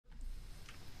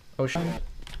Oh shit.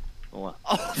 What?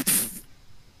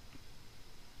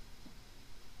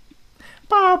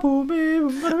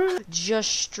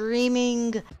 Just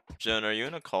streaming. Jen, are you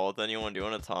in a call with anyone? Do you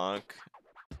want to talk?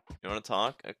 You want to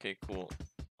talk? Okay, cool.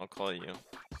 I'll call you.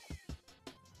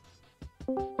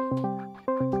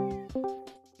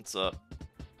 What's up?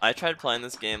 I tried playing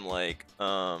this game like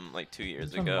 2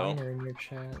 years There's ago. a minor in your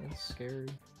chat. That's scary.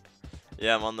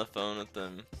 Yeah, I'm on the phone with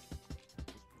him.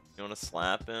 You want to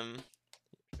slap him?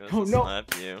 He wants Oh to no!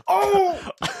 slap you. Oh!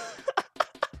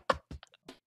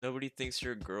 Nobody thinks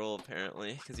you're a girl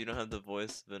apparently, because you don't have the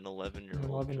voice of an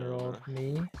 11-year-old. 11-year-old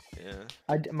me. Yeah.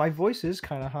 My voice is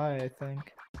kind of high, I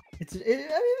think.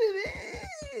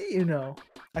 You know.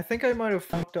 I think I might have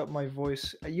fucked up my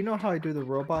voice. You know how I do the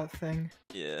robot thing?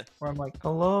 Yeah. Where I'm like,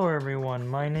 hello everyone,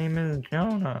 my name is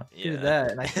Jonah. Yeah. Do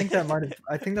that, and I think that might have.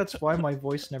 I think that's why my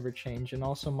voice never changed, and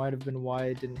also might have been why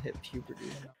I didn't hit puberty.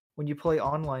 When you play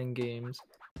online games,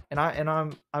 and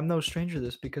I'm no stranger to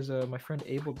this because my friend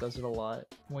Abel does it a lot.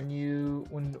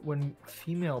 When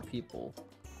female people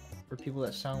or people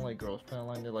that sound like girls play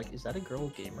online, they're like, is that a girl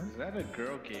gamer? Is that a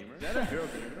girl gamer? Is that a girl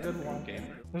gamer? Good one.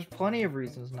 There's plenty of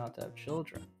reasons not to have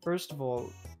children. First of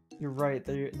all, you're right.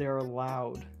 They are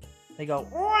loud. They go.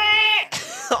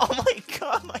 Oh my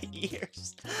god, my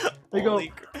ears. They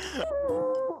Holy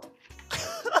go.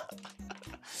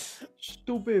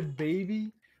 Stupid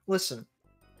baby. Listen,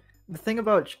 the thing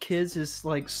about kids is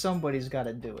like somebody's got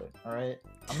to do it. All right.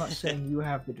 I'm not saying you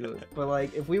have to do it, but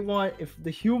like if the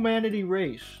humanity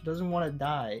race doesn't want to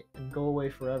die and go away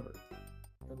forever,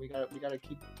 then we gotta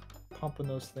keep pumping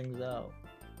those things out.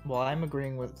 Well, I'm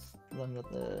agreeing with them that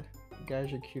the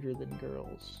guys are cuter than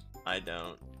girls. I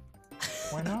don't.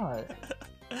 Why not?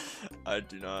 I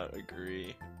do not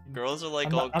agree. Girls are like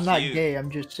I'm all not, cute. I'm not gay. I'm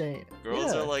just saying.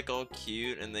 Girls Yeah. are like all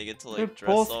cute and they get to They're like dress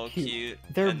both all cute. cute.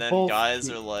 They're and then both guys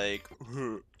cute. are like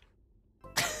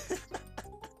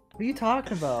What are you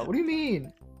talking about? What do you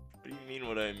mean? What do you mean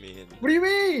what I mean? What do you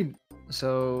mean?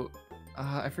 So,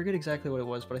 I forget exactly what it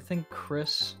was, but I think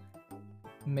Chris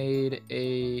made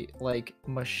a like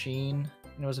machine.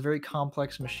 And it was a very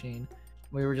complex machine.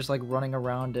 We were just like running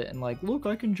around it and like, look,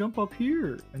 I can jump up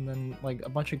here. And then like a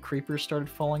bunch of creepers started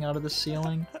falling out of the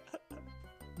ceiling.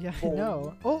 Yeah, I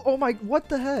know. Oh my, what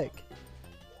the heck?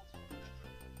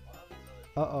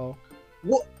 Uh-oh.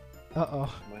 What?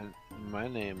 Uh-oh. My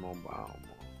name Obama.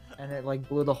 And it like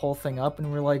blew the whole thing up,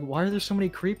 and we're like, why are there so many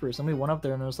creepers? And we went up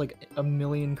there and there was like a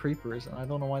million creepers, and I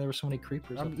don't know why there were so many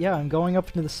creepers. Yeah, I'm going up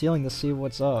into the ceiling to see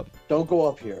what's up. Don't go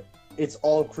up here. It's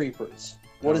all creepers.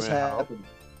 What is happening?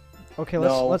 Okay,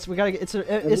 No. we gotta get, it's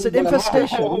an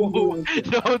infestation.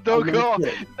 No, don't go.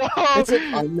 No,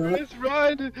 I'm not. Just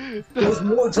run. There's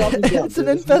more dropping down. It's an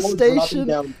There's more dropping infestation.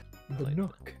 down. The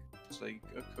nook. It's like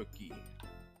a cookie.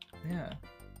 Yeah,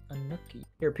 a nookie.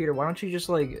 Here, Peter, why don't you just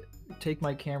like take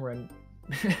my camera and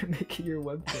make it your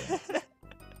webcam?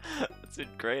 That's a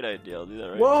great idea. I'll do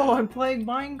that right Whoa, now. I'm playing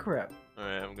Minecraft.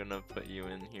 Alright, I'm gonna put you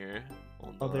in here.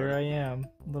 Hold Oh, on. there I am,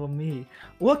 little me.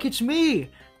 Look, it's me.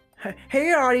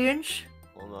 Hey, audience.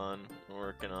 Hold on. We're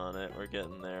working on it. We're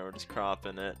getting there. We're just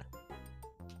cropping it.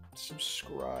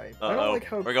 Subscribe. Uh-oh. I don't like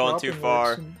how We're going too cropping far.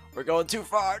 works and- We're going too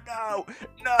far. No!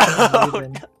 I'm No!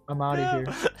 leaving. I'm out of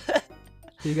here.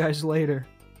 See you guys later.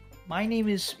 My name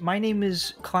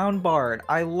is Clown Bard.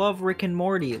 I love Rick and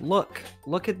Morty. Look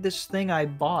at this thing I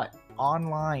bought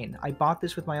online. I bought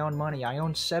this with my own money. I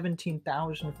own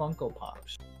 17,000 Funko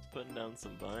Pops. Putting down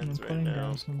some I'm vines right putting now.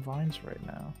 down some vines right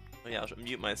now. Oh yeah, I'll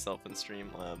mute myself in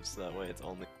Streamlabs so that way it's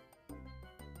only.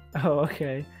 Oh,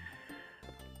 okay.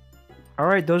 All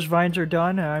right, those vines are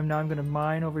done. I'm gonna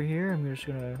mine over here. I'm just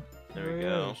gonna. There we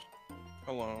go.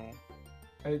 Hello.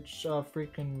 It's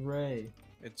freaking Ray.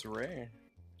 It's Ray.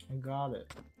 I got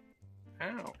it.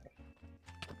 Ow.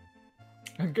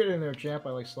 Get in there, champ. I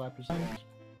like slap his hands.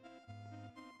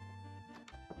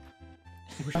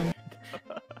 This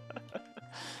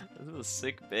is a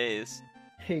sick base.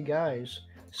 Hey guys,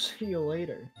 see you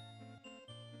later.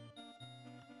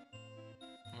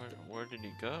 Where did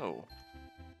he go?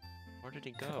 Where did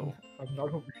he go? I'm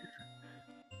not over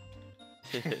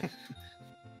here.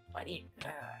 Buddy.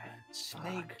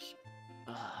 Snake.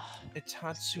 It's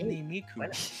Hatsune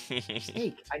Miku.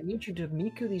 Snake, I need you to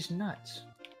Miku these nuts.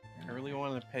 I really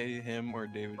want to pay him or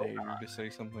David Avery to say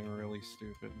something really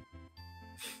stupid.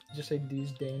 Just say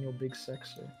these Daniel Big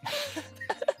Sexer.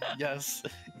 Yes.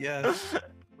 Yes.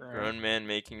 Grown man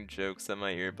making jokes that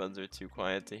my earbuds are too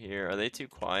quiet to hear. Are they too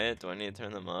quiet? Do I need to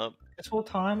turn them up? This whole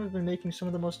time I've been making some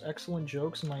of the most excellent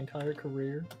jokes in my entire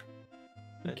career.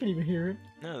 You can't even hear it.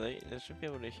 No, they should be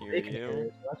able to hear They can you. hear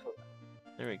it, so that's what...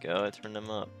 There we go. I turned them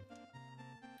up.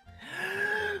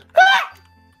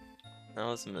 That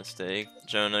was a mistake.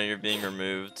 Jonah, you're being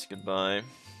removed. Goodbye.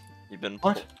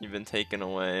 What? You've been taken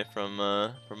away from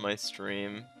my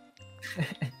stream.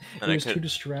 It was too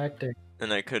distracting.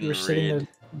 And I You couldn't were sitting read.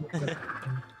 there.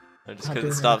 I just not couldn't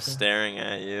doing stop anything. staring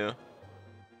at you.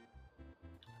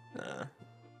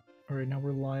 Alright, now we're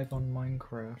live on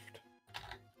Minecraft.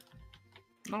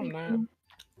 No, I'm not.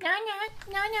 No,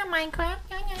 Minecraft.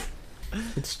 No.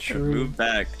 It's true. Move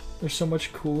back. They're so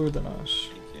much cooler than us.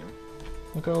 Thank you.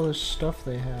 Look at all this stuff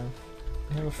they have.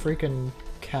 They have a freaking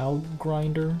cow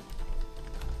grinder.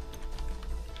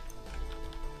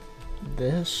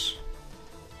 This.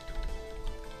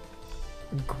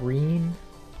 Green.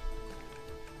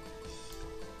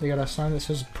 They got a sign that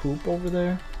says poop over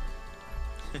there.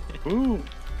 Ooh.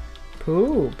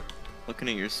 Poop. Looking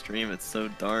at your stream, it's so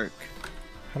dark.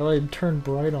 How do I turn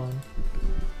bright on?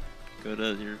 Go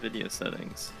to your video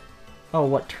settings. Oh,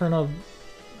 what? Turn up.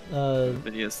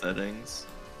 Video settings.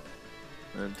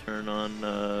 And turn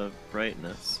on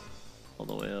brightness. All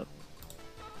the way up.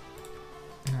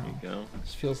 There No. you go.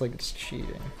 This feels like it's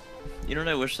cheating. You know what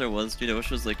I wish there was, dude? I wish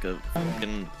it was like a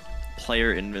fucking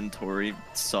player inventory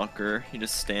sucker. You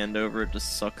just stand over it,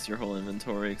 just sucks your whole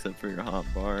inventory except for your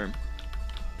hotbar.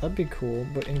 That'd be cool,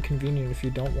 but inconvenient if you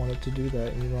don't want it to do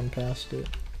that and you run past it.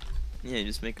 Yeah, you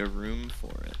just make a room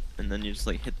for it. And then you just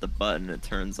like hit the button, it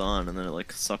turns on, and then it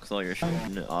like sucks all your shit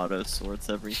and it auto sorts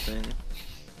everything.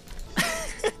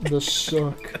 The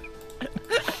suck.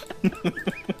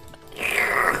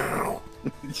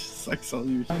 It just sucks all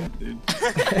your shit, dude.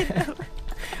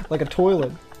 Like a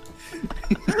toilet.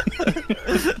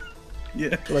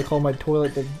 Yeah. What I call my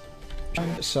toilet the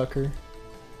sucker.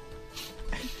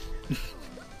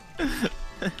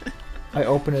 I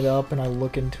open it up and I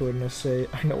look into it and I say,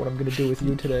 I know what I'm gonna do with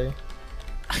you today.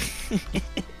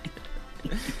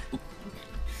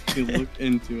 You look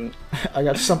into it. I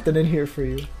got something in here for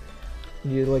you.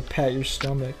 And you like pat your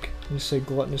stomach and you say,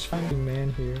 gluttonous fucking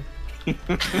man here.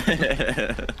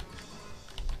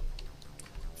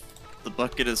 The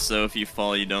bucket is so if you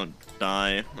fall you don't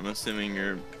die. I'm assuming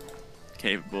you're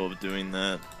capable of doing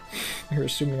that. You're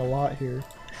assuming a lot here.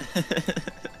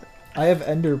 I have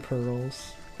ender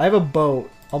pearls. I have a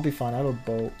boat. I'll be fine. I have a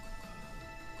boat.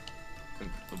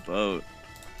 A boat.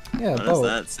 Yeah, a How boat. does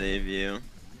that save you?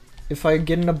 If I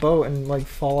get in a boat and like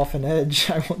fall off an edge,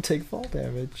 I won't take fall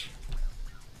damage.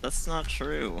 That's not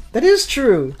true. That is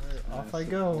true. Off I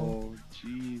go. Oh,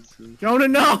 Jesus. Jonah,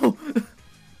 no!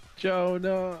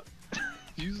 Jonah!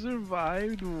 You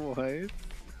survived, what?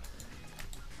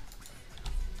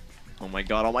 Oh my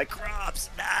god, all my crops!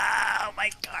 No!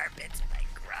 My carpets, my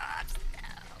crops,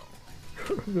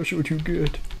 no! I'm gonna show you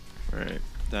good. Alright,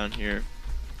 down here.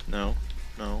 No,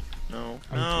 no, no,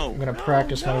 I'm no! gonna no,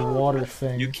 practice my no. water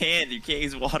thing. You can't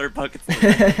use water buckets.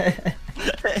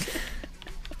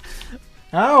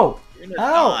 Ow! You're gonna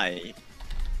Ow! die.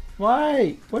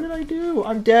 Why? What did I do?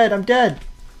 I'm dead. I'm dead.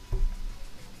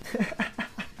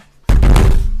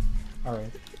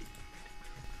 Alright.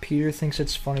 Peter thinks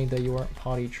it's funny that you aren't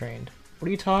potty trained. What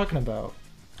are you talking about?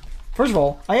 First of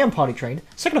all, I am potty trained.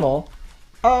 Second of all,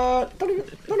 don't even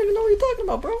know what you're talking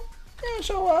about, bro. Yeah,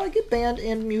 so I get banned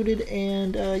and muted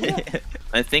and yeah.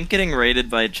 I think getting raided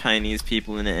by Chinese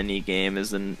people in any game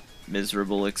is a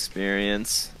miserable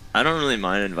experience. I don't really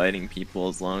mind inviting people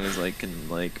as long as I can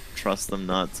like trust them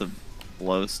not to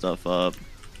blow stuff up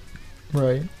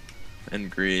Right.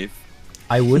 and grief.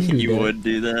 I would do You that. would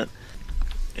do that?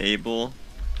 Abel?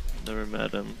 Never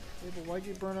met him. Abel, why'd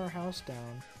you burn our house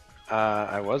down?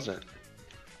 I wasn't.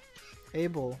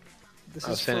 Abel, this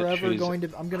I was is saying it forever trees- going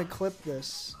to. I'm gonna clip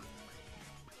this.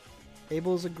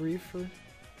 Abel's a griefer.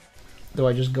 Do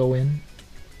I just go in?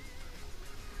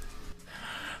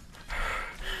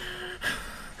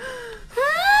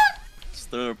 Just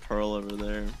throw a pearl over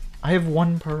there. I have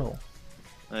one pearl.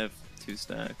 I have 2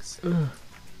 stacks. Ugh,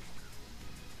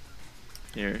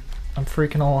 Here. I'm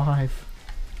freaking alive.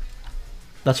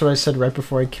 That's what I said right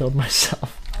before I killed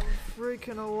myself. I'm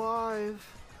freaking alive.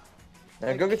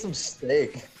 Now go get some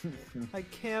steak. I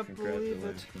can't believe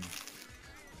it.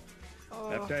 Oh,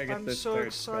 After I get I'm this so third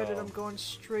excited. pearl. I'm going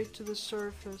straight to the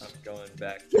surface. I'm going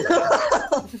back.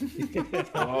 Oh.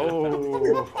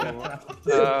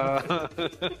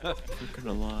 Freaking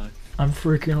alive. I'm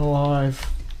freaking alive.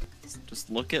 Just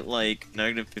look at like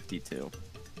 -52.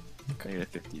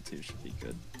 -52 should be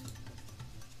good.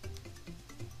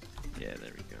 Yeah,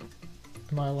 there we go.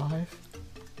 Am I alive?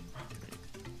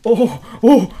 Oh,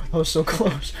 oh, that was so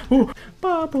close. Oh.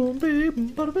 I'm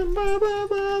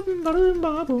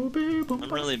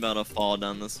really about to fall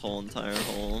down this whole entire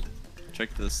hole.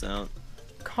 Check this out.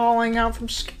 Calling out from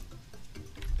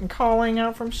I'm calling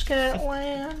out from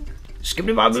Scotland. Skip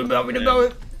the bob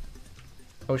about.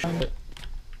 Oh shit.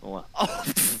 Oh.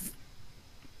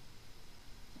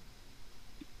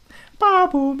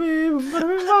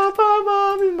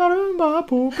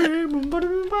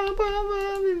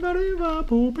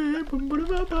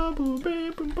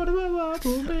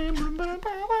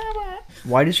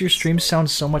 Why does your stream sound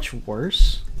so much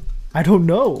worse? I don't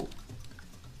know.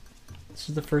 This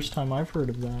is the first time I've heard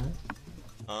of that.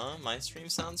 My stream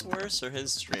sounds worse, or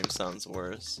his stream sounds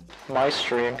worse? My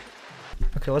stream.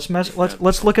 Okay, let's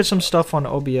look at some stuff on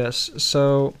OBS.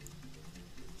 So,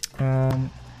 how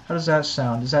does that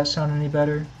sound? Does that sound any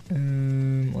better?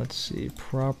 Let's see,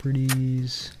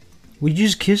 properties. Would you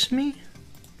just kiss me?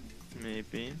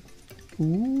 Maybe.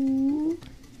 Ooh,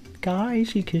 guys,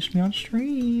 he kissed me on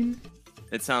stream.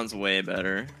 It sounds way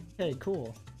better. Okay,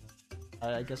 cool.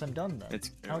 I guess I'm done then.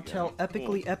 It's Now tell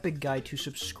Epically Epic Guy to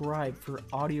subscribe for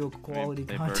audio quality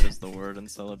Bird content. is the word in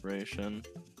celebration.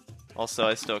 Also,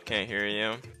 I still can't hear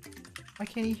you. Why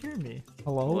can't he hear me?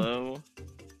 Hello? Hello?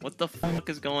 What the fuck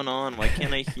is going on? Why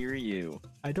can't I hear you?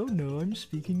 I don't know. I'm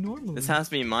speaking normally. This has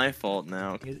to be my fault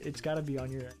now. It's gotta be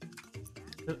on your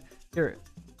end.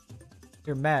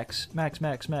 Here, Max.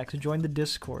 Join the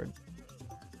Discord.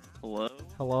 Hello?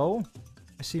 Hello?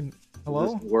 I see.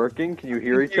 Hello? Is this working? Can you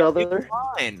hear each other?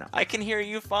 Fine. I can hear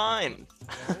you fine.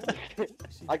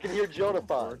 I can hear Jonah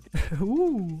fine.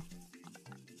 Ooh.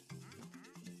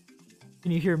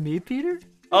 Can you hear me, Peter?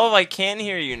 Oh, I can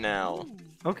hear you now.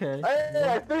 Okay. Hey,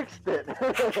 I fixed it! Can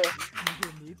you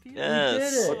hear me, Peter?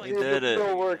 Yes, Let's we see if did it it.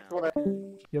 still works when I...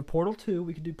 You have Portal 2.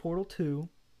 We can do Portal 2.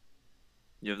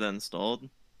 You have that installed?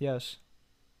 Yes.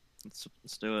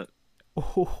 Let's do it.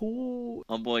 Oh,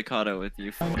 I'll boycott it with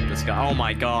you. Fuck this guy. Oh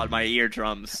my god, my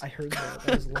eardrums. I heard that.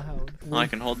 That was loud. Oh, I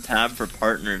can hold tab for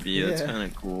partner view. That's Yeah. kind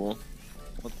of cool.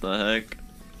 What the heck?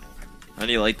 How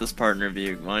do you like this partner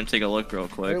view? Why don't you take a look real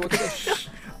Hey, quick? look at this.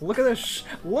 Look at this.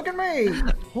 Look at me.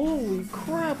 Holy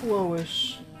crap,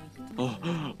 Lois.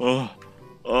 Oh,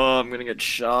 I'm gonna get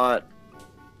shot.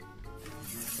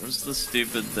 What's the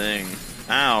stupid thing?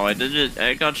 Ow, I did it.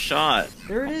 I got shot.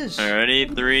 There it is.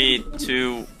 Alrighty, 3,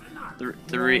 2,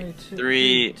 3,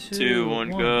 3, 2, 1,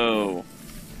 go.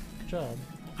 Good job.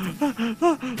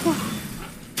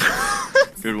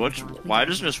 Dude, why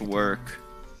does this work?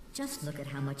 Just look at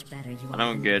how much better you are. I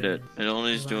don't get it. It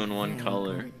only is You are doing one very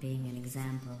color. good at being an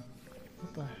example.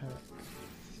 What the heck?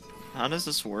 How does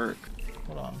this work?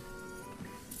 Hold on.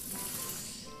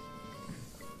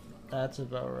 That's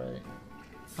about right.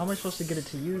 How am I supposed to get it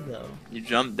to you, though? You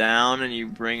jump down and you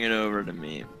bring it over to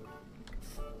me.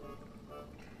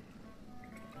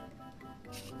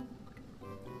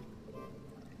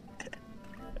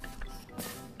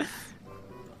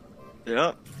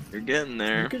 Yep, you're getting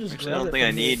there. You could just Actually, I grab don't it think I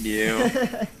from me. need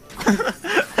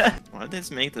you. Why did they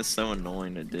just make this so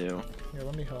annoying to do? Here,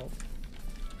 let me help.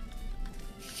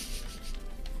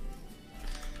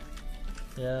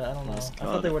 Yeah, I don't know. Almost I got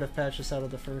thought they it. would have patched this out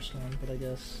of the first one, but I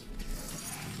guess,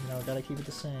 you know, gotta keep it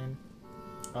the same.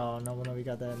 Oh no, well, no, we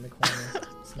got that in the corner.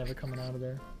 It's never coming out of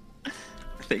there.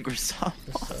 I think we're soft.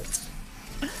 This sucks.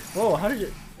 Whoa, how did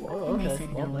you? Oh, And they okay.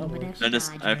 said Well, no that one would works.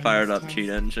 actually die I during fired this up test. cheat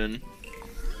engine.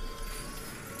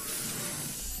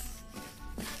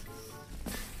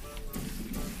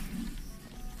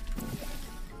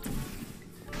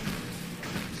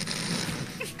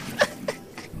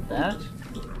 That?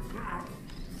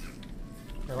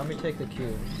 Here, let me take the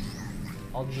cube.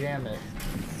 I'll jam it.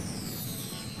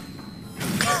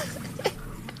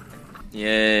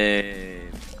 Yay.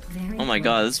 Very Oh my good.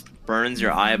 god, this burns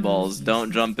your eyeballs.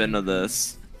 Don't jump into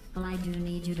this. Well, I do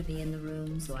need you to be in the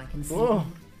room so I can see Whoa. you.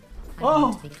 I Whoa.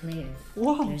 want to be clear.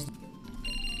 Whoa! There's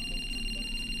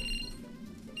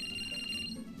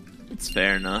It's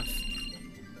fair enough.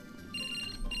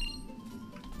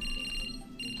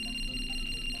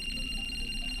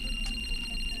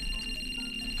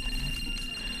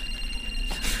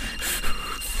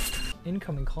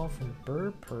 Incoming call from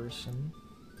bird person.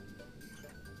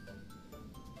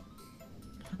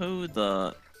 Who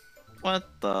the... What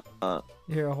the...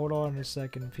 Here, hold on a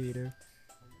second, Peter.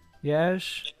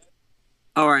 Yes?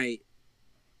 Alright.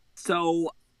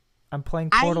 So, I'm playing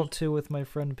Portal 2 with my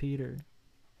friend Peter.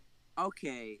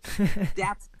 okay.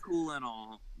 That's cool and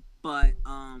all. But,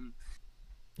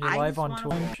 You're I live just on wanna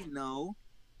Twitch. let you know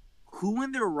who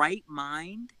in their right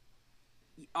mind,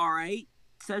 alright,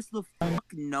 says the fuck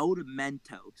no to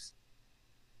Mentos.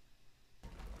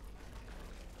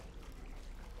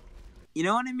 You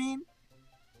know what I mean?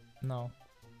 No.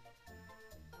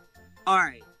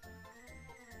 Alright.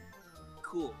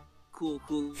 Cool.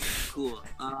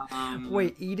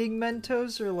 Wait, eating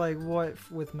Mentos or like what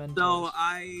with Mentos? So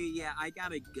I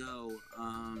gotta go.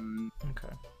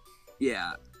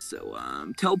 Yeah. So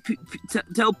tell Pete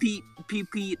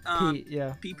Pete,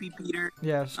 yeah. Peter.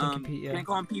 Yeah, Stinky Pete, yeah. Can I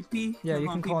call him PP? Yeah, you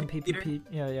can call him Peter? Pete.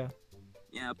 Yeah.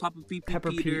 Yeah, Papa PP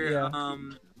Pepper Pete, Peter. yeah.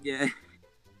 Yeah.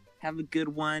 Have a good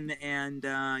one, and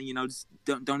just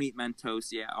don't eat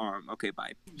Mentos. Yeah. Okay.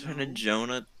 Bye. Trying to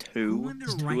Jonah two? Who in their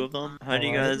There's two right of them? mind How do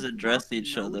you Alright. guys address would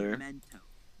each know other? Mentos?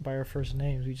 By our first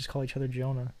names, we just call each other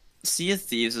Jonah. Sea of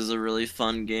Thieves is a really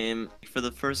fun game. For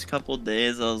the first couple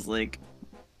days, I was like,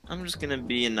 I'm just gonna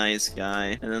be a nice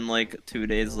guy. And then like 2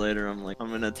 days later, I'm like, I'm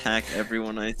gonna attack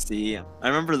everyone I see. I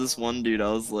remember this one dude,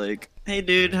 I was like, hey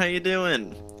dude, how you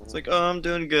doing? It's like, oh, I'm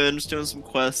doing good. I'm just doing some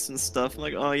quests and stuff. I'm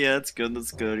like, oh yeah, that's good,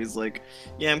 that's good. He's like,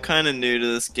 yeah, I'm kind of new to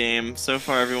this game. So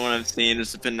far, everyone I've seen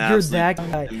has been You're absolutely that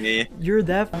guy. to me. You're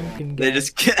that fucking guy. They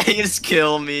just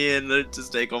kill me and they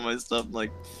just take all my stuff. I'm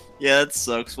like, yeah, it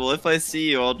sucks. Well, if I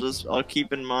see you, I'll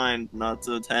keep in mind not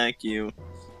to attack you.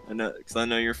 I know, cause I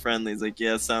know you're friendly. He's like,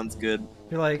 yeah, sounds good.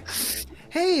 You're like,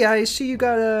 hey, I see you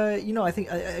got I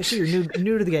think I see you're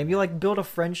new to the game. You like build a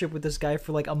friendship with this guy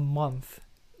for like a month.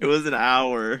 It was an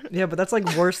hour. Yeah, but that's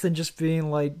like worse than just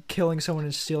being like killing someone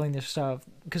and stealing their stuff.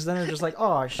 Because then they're just like,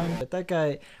 oh shit, that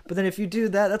guy. But then if you do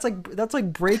that, that's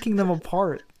like breaking them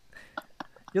apart.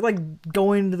 You're like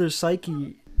going into their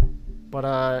psyche. But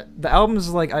the albums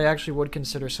like I actually would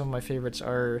consider some of my favorites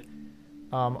are,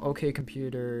 OK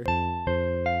Computer.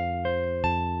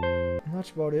 And that's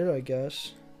about it, I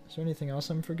guess. Is there anything else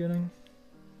I'm forgetting?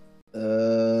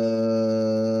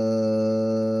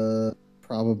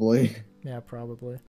 Probably. Yeah, probably.